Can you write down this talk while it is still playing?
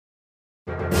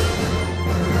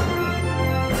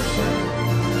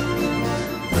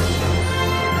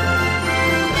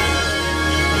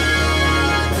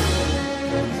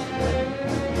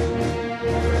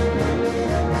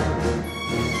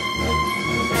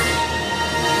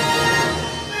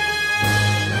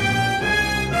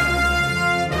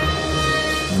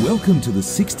Welcome to the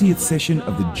 60th session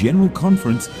of the General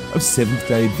Conference of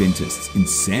Seventh-day Adventists in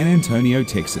San Antonio,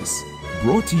 Texas.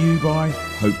 Brought to you by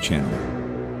Hope Channel.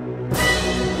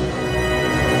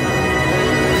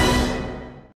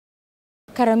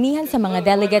 Karamihan sa mga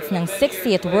delegates ng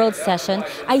 60th World Session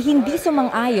ay hindi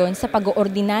sumang-ayon sa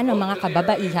pag-oordina ng mga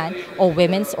kababaihan o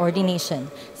Women's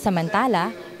Ordination.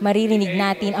 Samantala, maririnig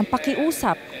natin ang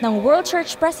pakiusap ng World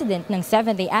Church President ng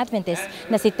Seventh-day Adventist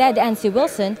na si Ted N.C.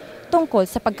 Wilson tungkol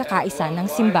sa pagkakaisa ng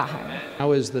simbahan.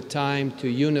 Now is the time to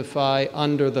unify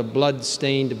under the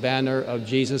blood-stained banner of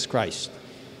Jesus Christ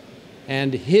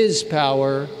and His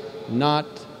power, not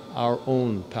our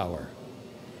own power.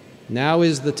 Now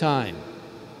is the time.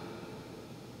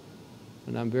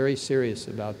 And I'm very serious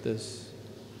about this.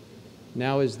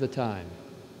 Now is the time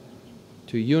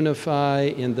to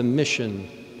unify in the mission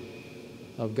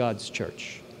of God's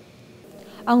church.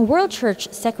 Ang World Church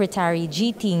Secretary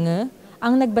G.T. Ng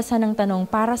ang nagbasa ng tanong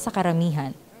para sa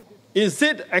karamihan. Is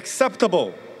it acceptable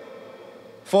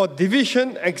for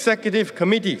division executive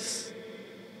committees,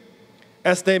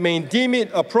 as they may deem it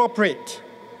appropriate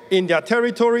in their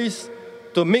territories,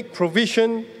 to make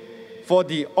provision for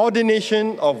the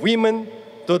ordination of women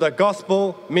to the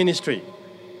gospel ministry?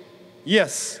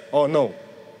 Yes or no?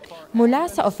 Mula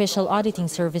sa official auditing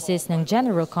services ng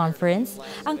General Conference,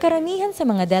 ang karamihan sa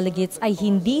mga delegates ay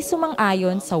hindi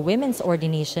sumang-ayon sa women's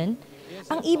ordination.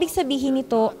 Ang ibig sabihin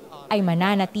nito ay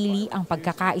mananatili ang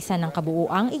pagkakaisa ng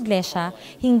kabuuang iglesia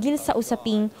hinggil sa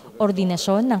usaping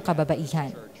ordinasyon ng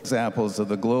kababaihan. Examples of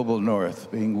the global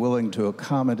north being willing to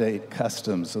accommodate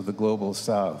customs of the global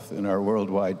south in our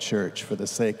worldwide church for the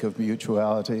sake of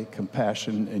mutuality,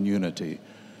 compassion, and unity.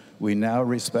 We now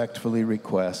respectfully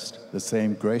request the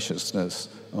same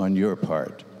graciousness on your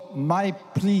part. My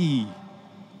plea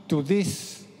to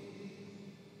these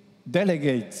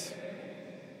delegates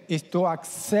is to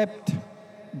accept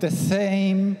the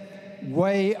same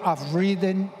way of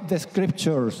reading the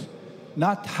scriptures,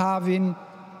 not having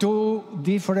two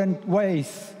different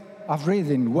ways of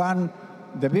reading, one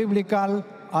the biblical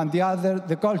and the other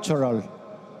the cultural.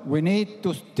 We need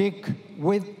to stick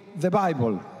with the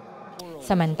Bible.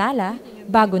 Samantala,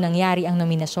 bago nangyari ang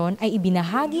nominasyon ay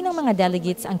ibinahagi ng mga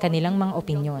delegates ang kanilang mga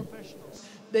opinyon.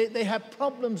 They have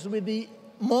problems with the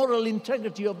moral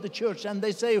integrity of the church, and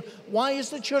they say, why is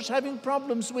the church having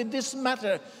problems with this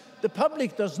matter? The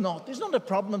public does not. It's not a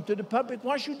problem to the public.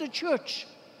 Why should the church?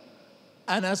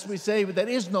 And as we say, there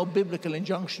is no biblical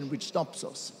injunction which stops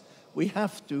us. We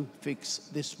have to fix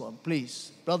this one.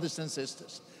 Please, brothers and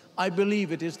sisters, I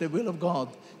believe it is the will of God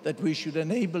that we should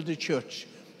enable the church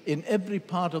in every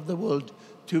part of the world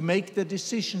to make the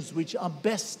decisions which are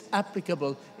best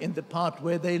applicable in the part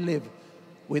where they live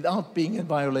without being in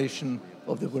violation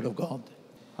of the will of God.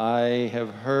 I have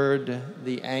heard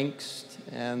the angst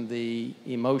and the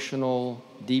emotional,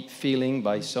 deep feeling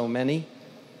by so many.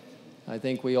 I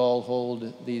think we all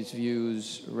hold these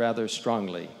views rather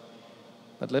strongly.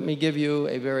 But let me give you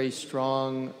a very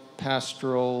strong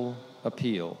pastoral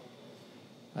appeal.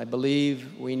 I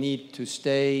believe we need to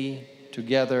stay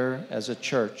together as a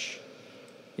church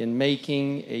in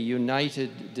making a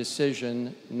united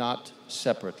decision, not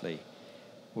separately.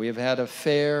 We have had a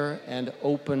fair and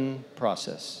open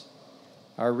process.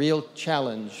 Our real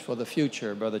challenge for the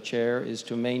future, Brother Chair, is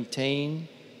to maintain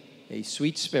a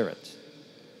sweet spirit.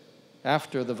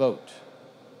 After the vote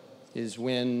is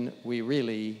when we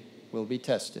really will be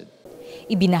tested.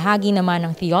 Ibinahagi naman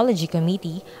ng Theology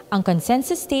Committee ang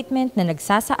consensus statement na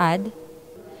nagsasaad,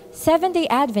 Seventh-day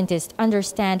Adventists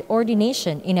understand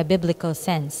ordination in a biblical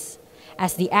sense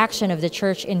as the action of the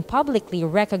church in publicly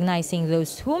recognizing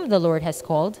those whom the Lord has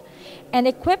called and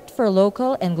equipped for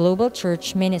local and global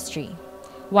church ministry.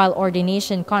 While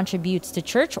ordination contributes to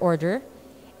church order,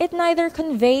 it neither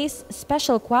conveys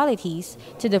special qualities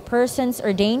to the persons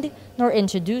ordained nor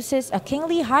introduces a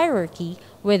kingly hierarchy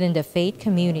within the faith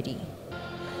community.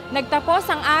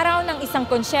 Nagtapos ang araw ng isang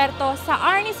konsyerto sa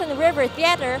Arneson River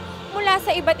Theater mula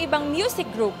sa iba't ibang music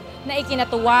group na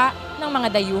ikinatuwa ng mga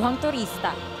dayuhang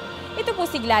turista. Ito po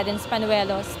si Gladys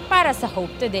Panuelos para sa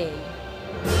Hope Today.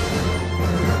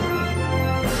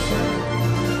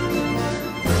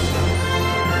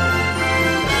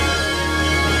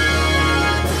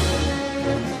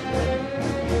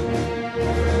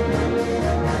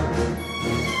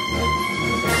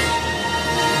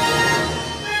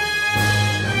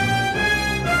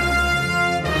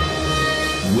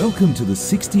 Welcome to the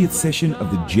 60th session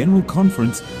of the General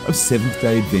Conference of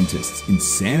Seventh-day Adventists in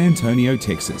San Antonio,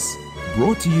 Texas.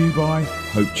 Brought to you by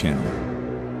Hope Channel.